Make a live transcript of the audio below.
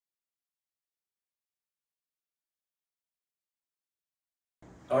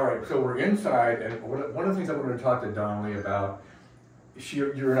All right, so we're inside, and one of the things I wanted to talk to Donlee about,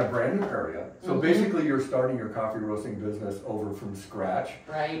 you're in a brand new area, so basically you're starting your coffee roasting business over from scratch.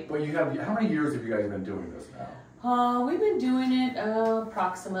 Right. But you have, how many years have you guys been doing this now? We've been doing it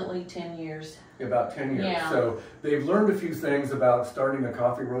approximately 10 years. About 10 years. Yeah. So they've learned a few things about starting a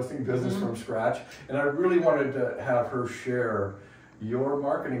coffee roasting business from scratch, and I really wanted to have her share your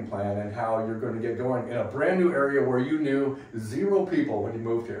marketing plan and how you're going to get going in a brand new area where you knew 0 people when you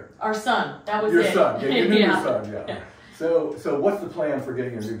moved here. Our son, that was your it. Son, yeah, you knew Yeah. your son, yeah. So what's the plan for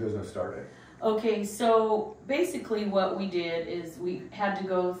getting your new business started? Okay, so basically what we did is we had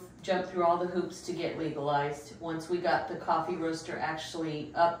to jump through all the hoops to get legalized. Once we got the coffee roaster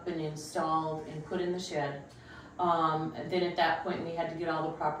actually up and installed and put in the shed, then at that point we had to get all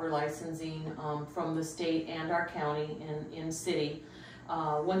the proper licensing from the state and our county and in city.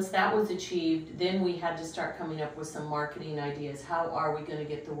 Once that was achieved, then we had to start coming up with some marketing ideas. How are we going to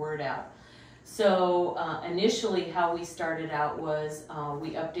get the word out? So initially how we started out was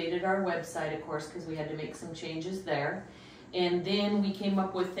we updated our website, of course, because we had to make some changes there. And then we came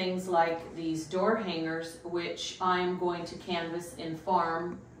up with things like these door hangers, which I'm going to canvas and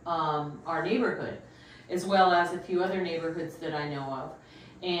farm our neighborhood, as well as a few other neighborhoods that I know of.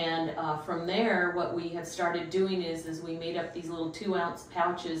 And from there, what we have started doing is we made up these little 2-ounce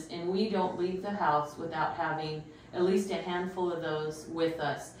pouches, and we don't leave the house without having at least a handful of those with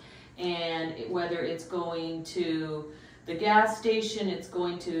us. And whether it's going to the gas station, it's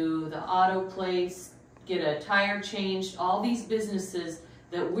going to the auto place, get a tire changed, all these businesses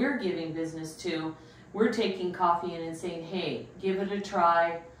that we're giving business to, we're taking coffee in and saying, hey, give it a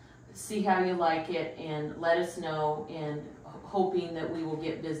try, see how you like it, and let us know, and hoping that we will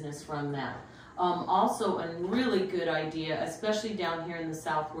get business from that. Also, a really good idea, especially down here in the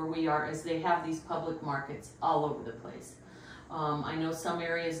South where we are, is they have these public markets all over the place. I know some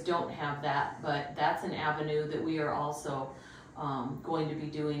areas don't have that, but that's an avenue that we are also going to be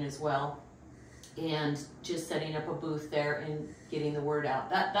doing as well. And just setting up a booth there and getting the word out.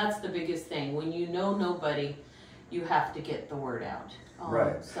 That's the biggest thing. When you know nobody, you have to get the word out.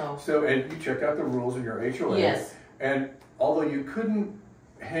 Right. So and you checked out the rules in your HOA. Yes. And although you couldn't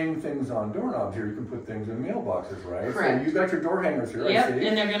hang things on doorknobs here, you can put things in mailboxes, right? Correct. So you've got your door hangers here, Yep, I see.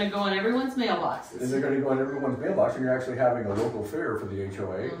 and they're going to go in everyone's mailboxes. And they're going to go in everyone's mailbox, and you're actually having a local fair for the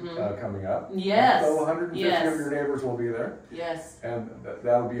HOA coming up. Yes. So 150 yes. of your neighbors will be there. Yes. And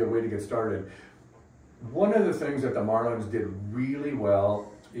that'll be a way to get started. One of the things that the Marlins did really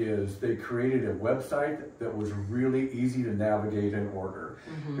well is they created a website that was really easy to navigate and order.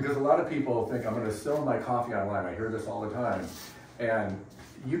 Because a lot of people think, I'm going to sell my coffee online. I hear this all the time. And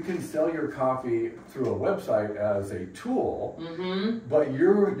you can sell your coffee through a website as a tool, but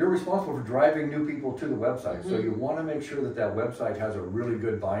you're responsible for driving new people to the website. So you want to make sure that that website has a really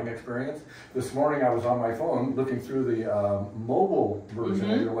good buying experience. This morning I was on my phone looking through the mobile version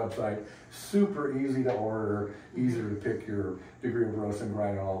of your website. Super easy to order, easier to pick your degree of roast and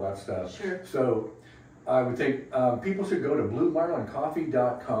grind and all that stuff. Sure. So I would think people should go to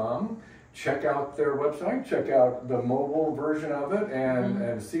bluemarlincoffee.com. Check out their website, check out the mobile version of it,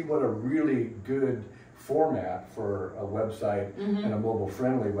 and see what a really good format for a website and a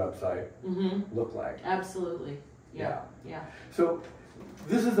mobile-friendly website look like. Absolutely. Yeah. So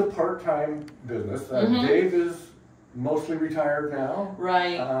this is a part-time business. Dave is mostly retired now.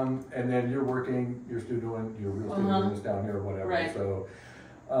 Right. And then you're still doing your real estate business down here or whatever. Right. So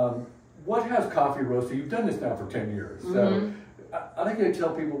what has coffee roasting? You've done this now for 10 years. So I'd like you to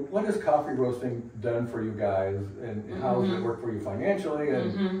tell people, what has coffee roasting done for you guys, and how does it work for you financially,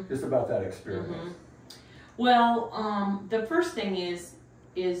 and just about that experience? Well, the first thing is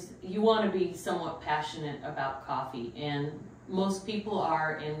you want to be somewhat passionate about coffee, and most people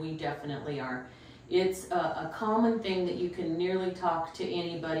are, and we definitely are. It's a common thing that you can nearly talk to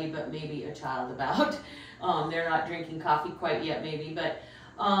anybody but maybe a child about. They're not drinking coffee quite yet maybe, but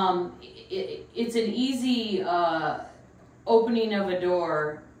it's an easy opening of a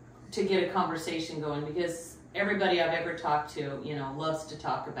door to get a conversation going, because everybody I've ever talked to, loves to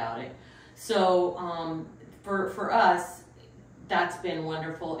talk about it. So for us, that's been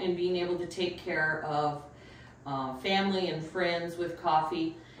wonderful, and being able to take care of family and friends with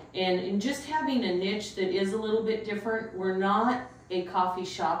coffee, and just having a niche that is a little bit different. We're not a coffee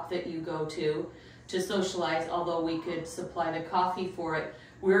shop that you go to socialize, although we could supply the coffee for it.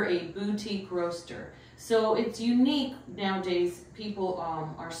 We're a boutique roaster. So it's unique nowadays. People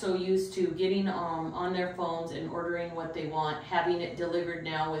are so used to getting on their phones and ordering what they want, having it delivered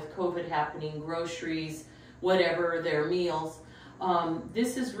now with COVID happening, groceries, whatever, their meals.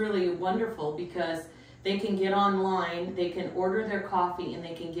 This is really wonderful because They can get online, they can order their coffee, and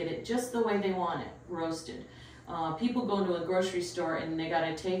they can get it just the way they want it, roasted. People go into a grocery store and they got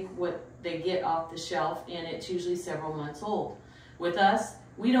to take what they get off the shelf, and it's usually several months old. With us,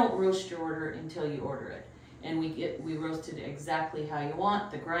 we don't roast your order until you order it, and we roast it exactly how you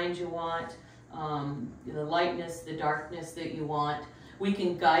want, the grind you want, the lightness, the darkness that you want. We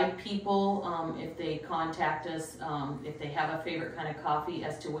can guide people if they contact us, if they have a favorite kind of coffee,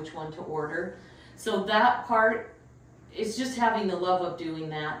 as to which one to order. So that part, it's just having the love of doing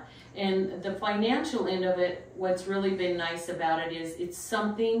that. And the financial end of it, what's really been nice about it is it's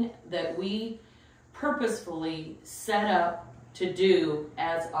something that we purposefully set up to do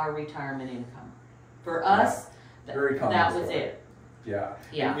as our retirement income. For us, Very common that was story. it. Yeah.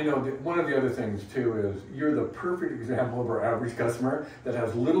 Yeah. And, you know, one of the other things too is you're the perfect example of our average customer that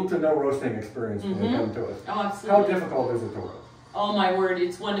has little to no roasting experience when they come to us. Oh, absolutely. How difficult is it to roast? Oh my word,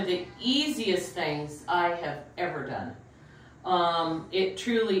 it's one of the easiest things I have ever done. It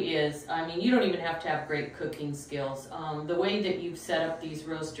truly is. I mean, you don't even have to have great cooking skills. The way that you've set up these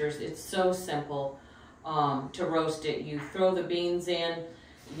roasters, it's so simple to roast it. You throw the beans in,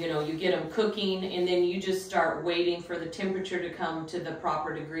 you know, you get them cooking, and then you just start waiting for the temperature to come to the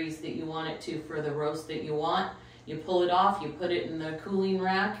proper degrees that you want it to for the roast that you want. You pull it off, you put it in the cooling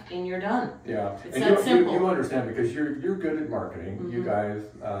rack, and you're done. Yeah, it's and that simple. You understand because you're good at marketing. You guys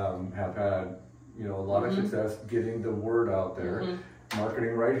have had, you know, a lot of success getting the word out there.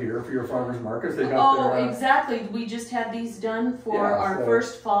 Marketing right here for your farmers markets. They got their, exactly. We just had these done for our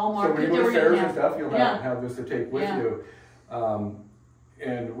first fall market. So when you go to fairs and stuff, you'll have this to take with you.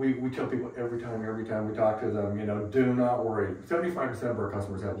 And we tell people every time we talk to them, you know, do not worry. 75% of our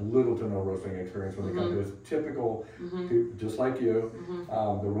customers have little to no roasting experience when they come to us. Typical, just like you.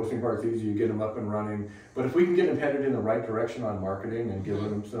 The roasting part's easy, you get them up and running. But if we can get them headed in the right direction on marketing and give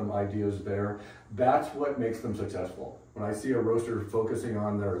them some ideas there, that's what makes them successful. When I see a roaster focusing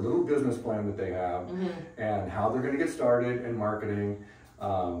on their little business plan that they have and how they're going to get started in marketing,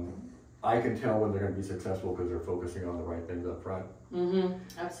 I can tell when they're going to be successful because they're focusing on the right things up front.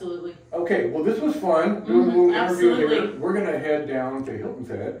 Absolutely. Okay, well this was fun. Doing a little interview here. We're going to head down to Hilton's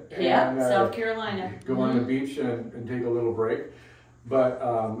Head. Yeah, and, South Carolina. Go on the beach and take a little break. But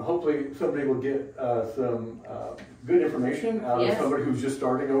hopefully somebody will get some good information out of somebody who's just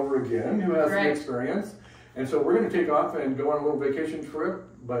starting over again, who has some experience. And so we're going to take off and go on a little vacation trip,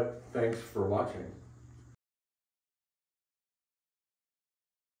 but thanks for watching.